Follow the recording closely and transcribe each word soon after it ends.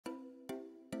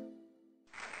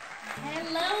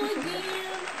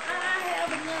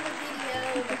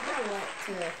I want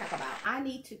to talk about. I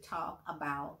need to talk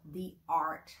about the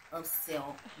art of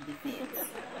self-defense.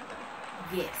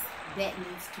 Yes, that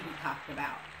needs to be talked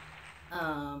about.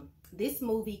 This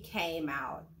movie came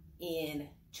out in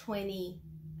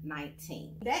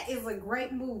 2019. That is a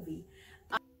great movie.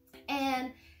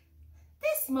 And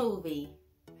this movie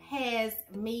has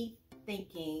me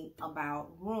thinking about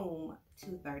Room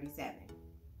 237.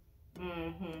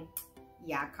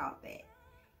 Yeah, I caught that.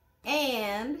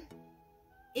 And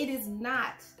it is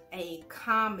not a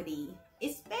comedy,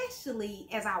 especially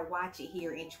as I watch it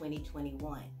here in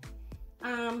 2021.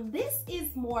 This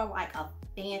is more like a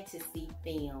fantasy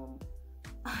film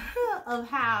of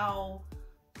how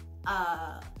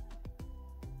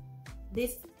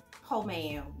this poor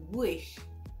man wish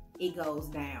it goes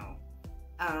down.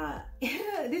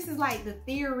 This is like the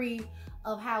theory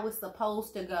of how it's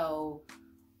supposed to go.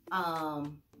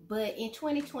 But in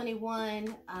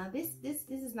 2021, this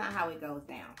is not how it goes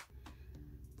down.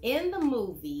 In the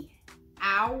movie,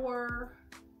 our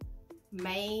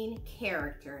main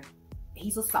character,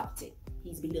 he's assaulted.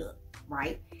 He's beat up,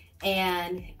 right?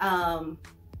 And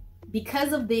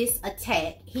because of this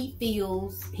attack, he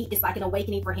feels it's like an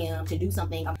awakening for him to do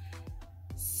something.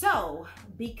 So,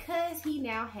 because he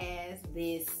now has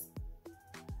this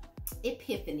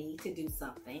epiphany to do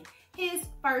something, his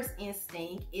first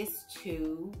instinct is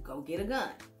to go get a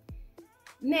gun.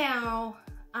 Now,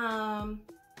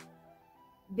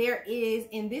 there is,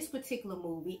 in this particular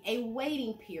movie, a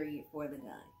waiting period for the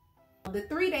gun. The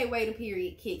 3-day waiting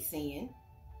period kicks in,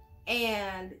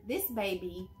 and this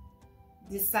baby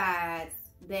decides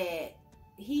that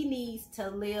he needs to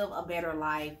live a better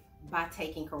life by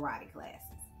taking karate classes.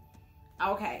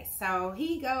 Okay, so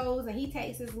he goes and he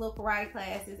takes his little karate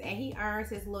classes and he earns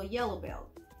his little yellow belt.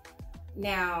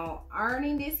 Now,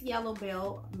 earning this yellow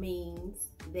belt means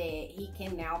that he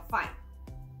can now fight.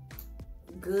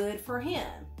 Good for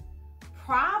him.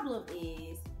 Problem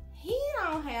is, he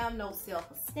don't have no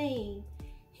self-esteem.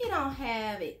 He don't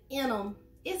have it in him.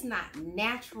 It's not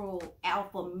natural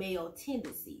alpha male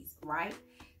tendencies, right?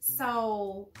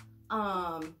 So,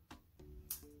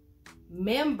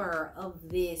 member of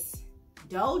this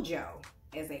dojo,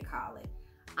 as they call it,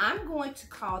 I'm going to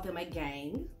call them a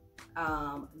gang.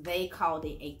 They called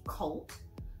it a cult.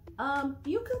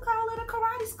 You can call it a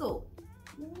karate school,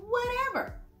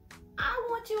 whatever. I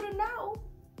want you to know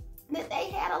that they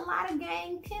had a lot of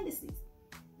gang tendencies.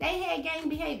 They had gang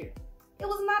behavior. It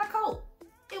was not a cult.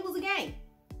 It was a gang.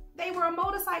 They were a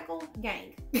motorcycle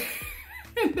gang.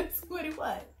 That's what it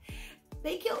was.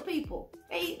 They killed people.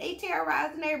 They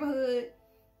terrorized the neighborhood.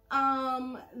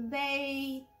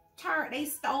 They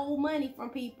stole money from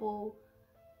people.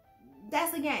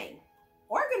 That's a gang.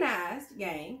 Organized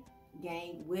gang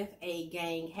with a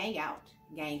gang hangout,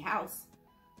 gang house,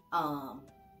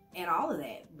 and all of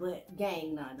that, but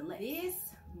gang nonetheless. This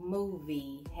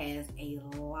movie has a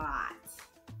lot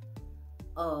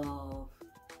of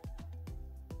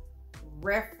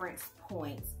reference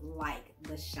points like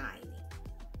The Shining.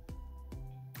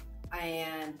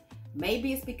 And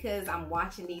maybe it's because I'm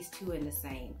watching these two in the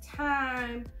same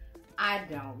time. I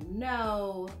don't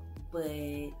know,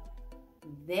 but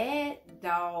that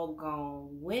doggone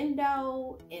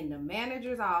window in the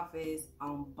manager's office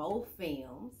on both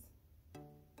films,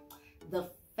 the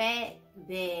fact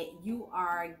that you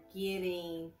are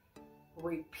getting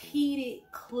repeated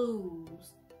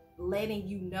clues letting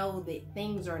you know that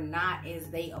things are not as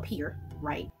they appear,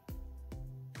 right?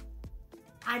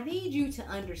 I need you to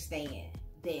understand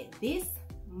that this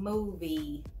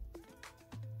movie,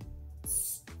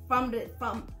 from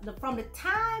the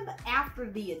time after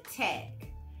the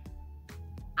attack,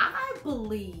 I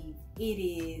believe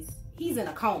he's in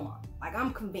a coma. Like,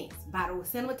 I'm convinced by the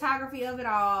cinematography of it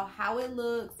all, how it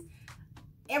looks,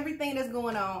 everything that's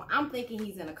going on. I'm thinking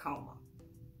he's in a coma.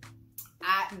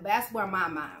 That's where my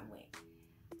mind went.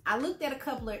 I looked at a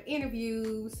couple of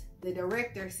interviews. The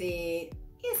director said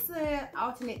it's an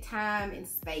alternate time and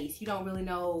space. You don't really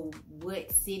know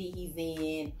what city he's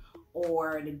in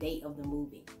or the date of the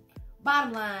movie.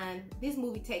 Bottom line, this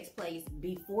movie takes place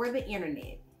before the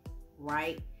internet,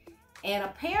 right? And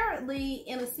apparently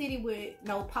in a city with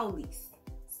no police.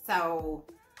 So,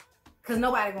 cause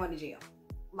nobody going to jail.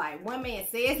 Like, one man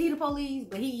says he the police,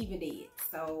 but he even did.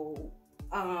 So,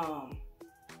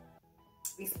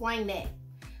 explain that.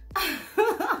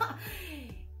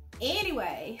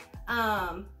 Anyway,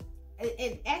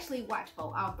 actually watch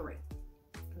for all three.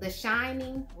 The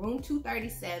Shining, Room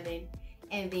 237,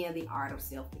 and then The Art of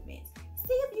Self-Defense.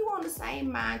 See if you on the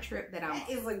same mind trip that I'm on. That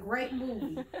is a great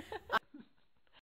movie.